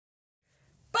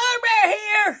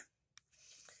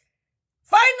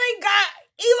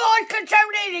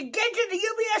need to get to the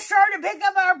UPS store to pick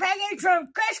up our package from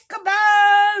Chris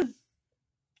Capone.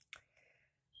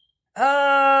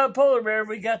 Polar Bear,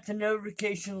 we got the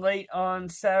notification late on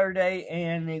Saturday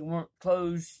and they weren't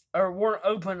closed or weren't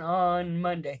open on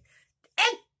Monday.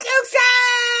 Excuses!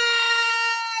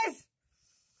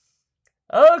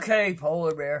 Okay,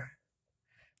 Polar Bear.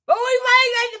 But we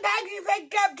finally got the package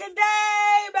picked up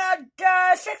today about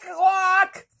 6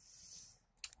 o'clock.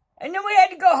 And then we had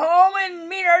to go home and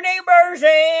meet our neighbors,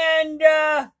 and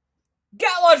that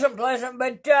wasn't pleasant,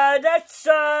 but that's,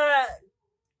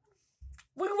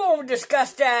 we won't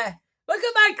discuss that. Look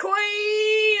at my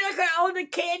queen! Look at all the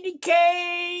candy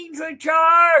canes, which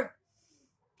are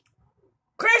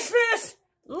Christmas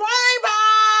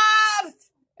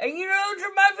lollipops! And you know, those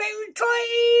are my favorite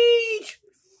toys!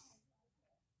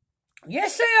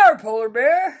 Yes, they are, Polar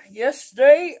Bear. Yes,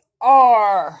 they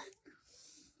are.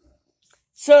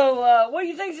 So, what do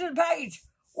you think's in the package?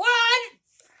 What?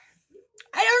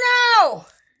 I don't know.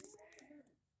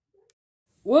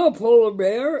 Well, Polar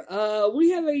Bear, we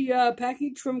have a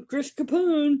package from Chris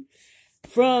Capune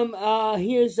from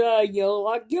his Yale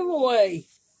Lock giveaway.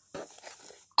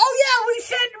 Oh yeah, we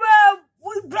said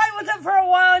we played with it for a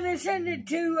while and then sent it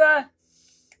to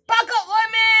Bucket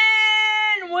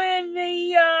Women when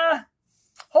the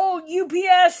whole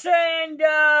UPS and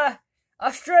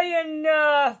Australian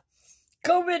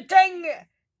COVID thing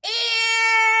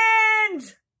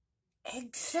ends.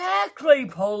 Exactly,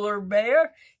 Polar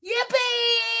Bear.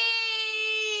 Yippee!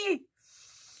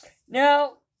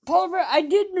 Now, Polar Bear, I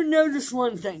did notice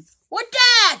one thing. What's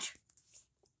that?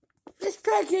 This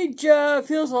package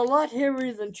feels a lot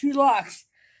heavier than 2 locks.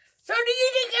 So do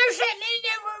you think they're sitting in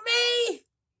there for me?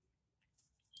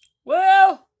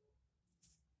 Well,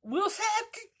 we'll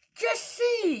have to just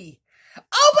see.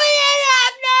 Open it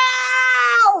up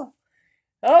now!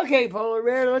 Okay, Polar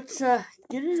Bear, let's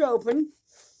get it open.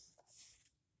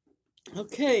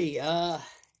 Okay,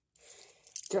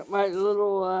 got my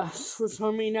little Swiss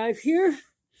Army knife here.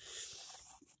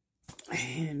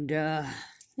 And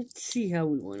let's see how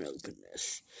we want to open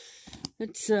this.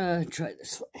 Let's try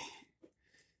this way.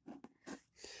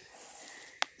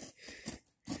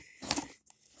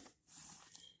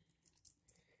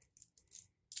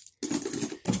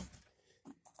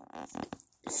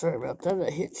 Sorry about that, I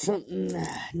hit something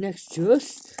next to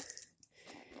us.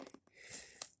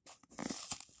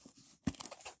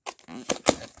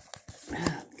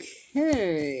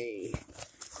 Okay.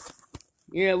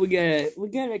 Yeah, we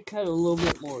gotta cut a little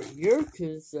bit more here,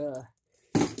 cause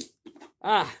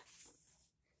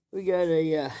we got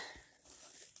a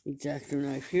X-Acto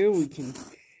knife here. We can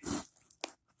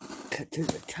cut to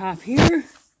the top here,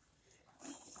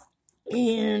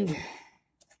 and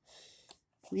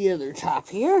the other top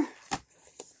here.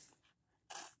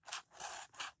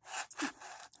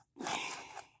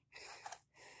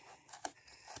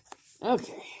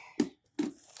 Okay.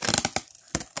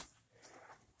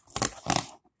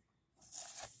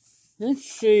 Let's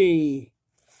see.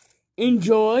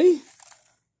 Enjoy.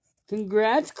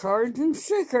 Congrats, cards and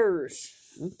stickers.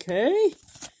 Okay.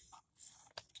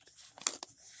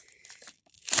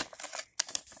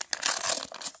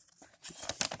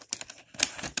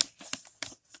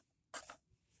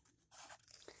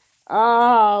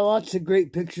 Lots of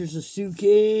great pictures of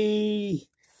Suki.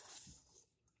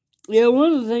 Yeah,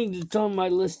 one of the things that's on my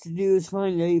list to do is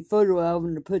find a photo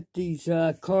album to put these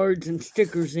cards and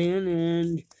stickers in,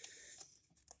 and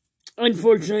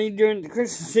unfortunately, during the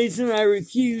Christmas season, I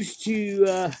refuse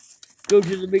to go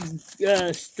to the big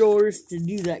stores to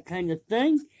do that kind of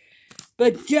thing.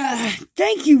 But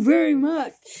thank you very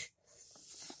much.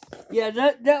 Yeah,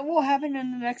 that will happen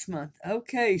in the next month.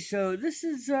 Okay, so this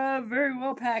is very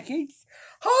well packaged.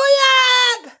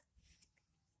 Hurry up!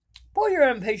 Boy, you're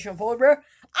impatient, Polar Bear.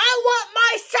 I want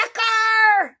my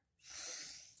sucker!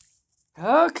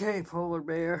 Okay, Polar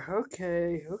Bear.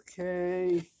 Okay.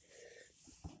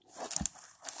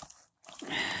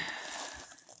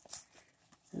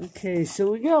 Okay,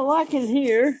 so we got a lock in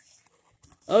here.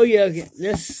 Oh, yeah, okay.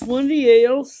 This is one of the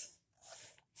Yales.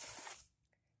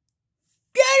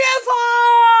 Beautiful!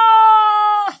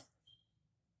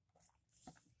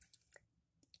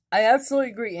 I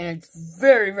absolutely agree, and it's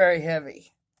very, very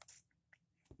heavy.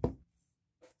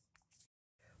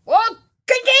 Well,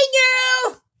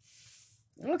 continue!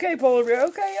 Okay, Polar Bear.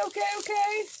 Okay.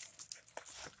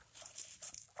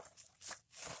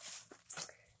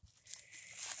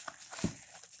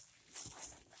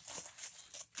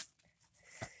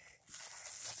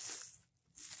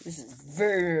 This is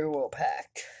very, very well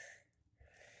packed.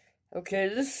 Okay,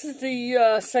 this is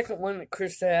the second one that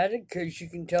Chris added, because you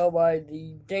can tell by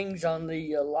the dings on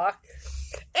the lock.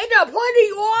 And a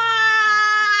bloody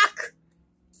lock!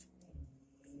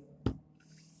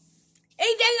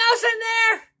 Anything else in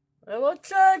there? Well,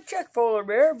 let's check Polar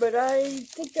Bear, but I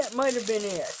think that might have been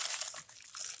it.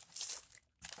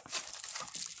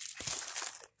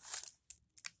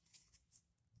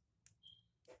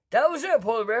 That was it,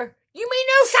 Polar Bear. You mean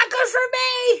no suckers for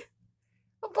me?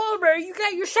 Well, Polar Bear, you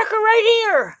got your sucker right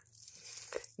here.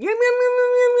 Yum, yum, yum,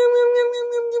 yum, yum, yum, yum,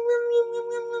 yum, yum, yum, yum,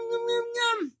 yum, yum, yum,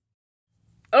 yum.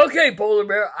 Okay, Polar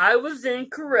Bear, I was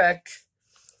incorrect.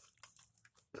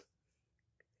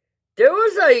 There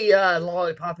was a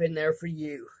lollipop in there for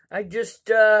you. I just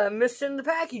missed in the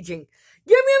packaging.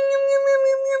 Yum, yum, yum, yum, yum,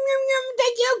 yum, yum, yum, yum.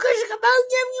 Thank you, Chris Capone.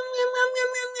 Yum, yum, yum, yum, yum,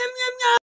 yum, yum, yum, yum.